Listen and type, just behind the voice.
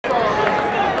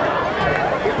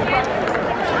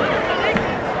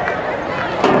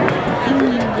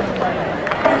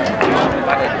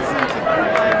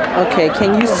Okay,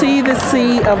 can you see the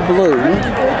sea of blue?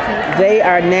 They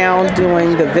are now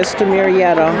doing the Vista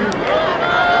Marietta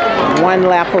one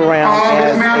lap around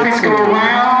as a team.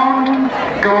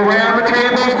 Go around the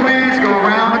tables, please. Go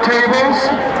around the tables.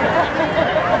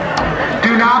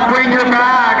 Do not bring your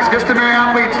bags. Vista Marietta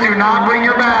athletes, do not bring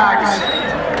your bags.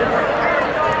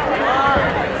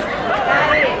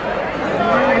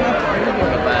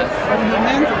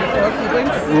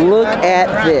 Look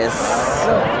at this.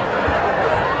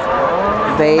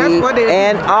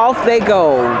 And off they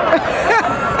go.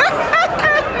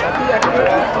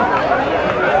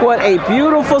 What a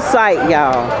beautiful sight,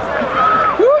 y'all.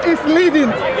 Who is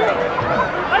leading?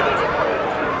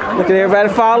 Look at everybody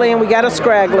fall in. We got our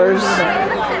scragglers.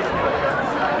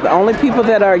 The only people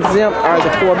that are exempt are the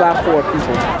 4x4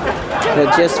 people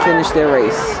that just finished their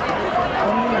race.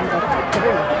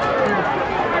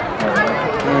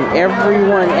 And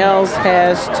everyone else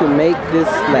has to make this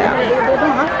lap.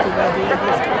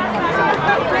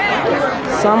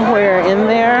 Somewhere in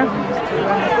there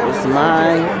is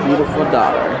my beautiful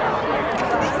daughter.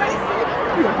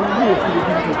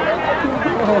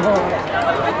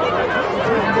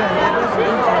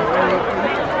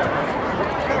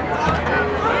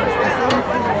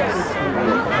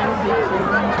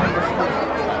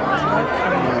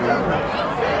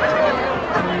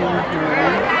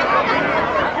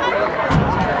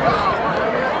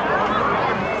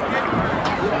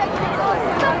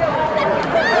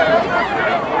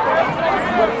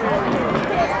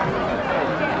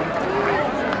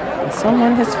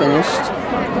 Someone has finished.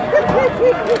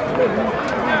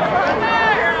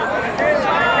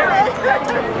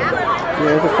 Here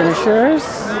are the finishers.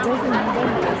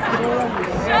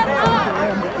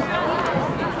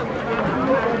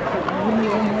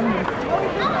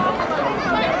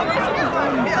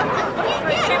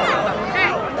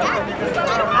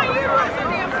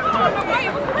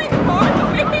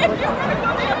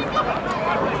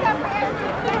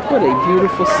 What a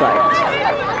beautiful sight.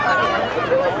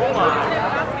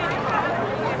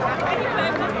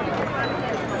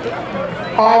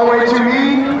 All the way to me,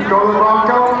 go to the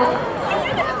Bronco.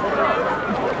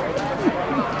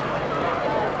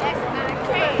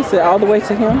 He said all the way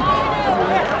to him?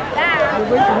 We're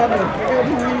going to have a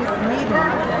 30-minute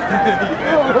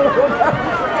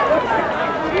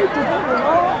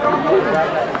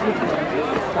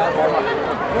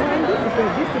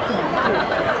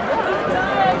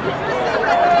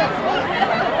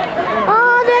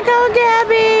Oh, there go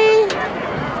Gabby.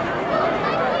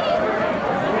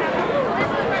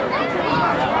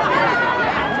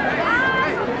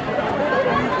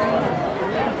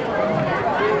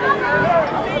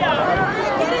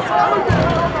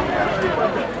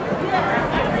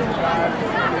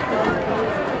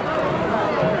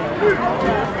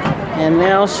 And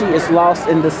now she is lost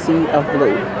in the sea of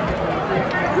blue.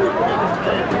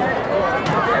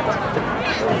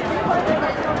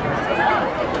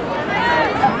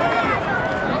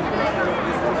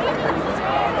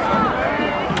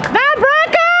 The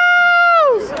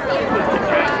Broncos!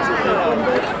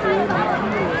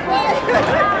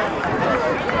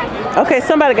 Okay,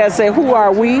 somebody got to say, who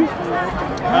are we?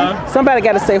 Somebody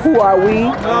got to say, who are we?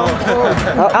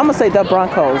 I'm going to say the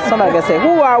Broncos. Somebody got to say,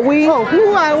 who are we? Oh,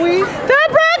 who are we? The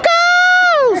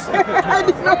Broncos! I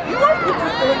didn't know you wanted to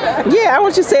say that. Yeah, I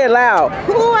want you to say it loud.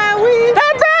 Who are we?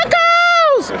 The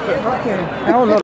Broncos! Okay. I don't know.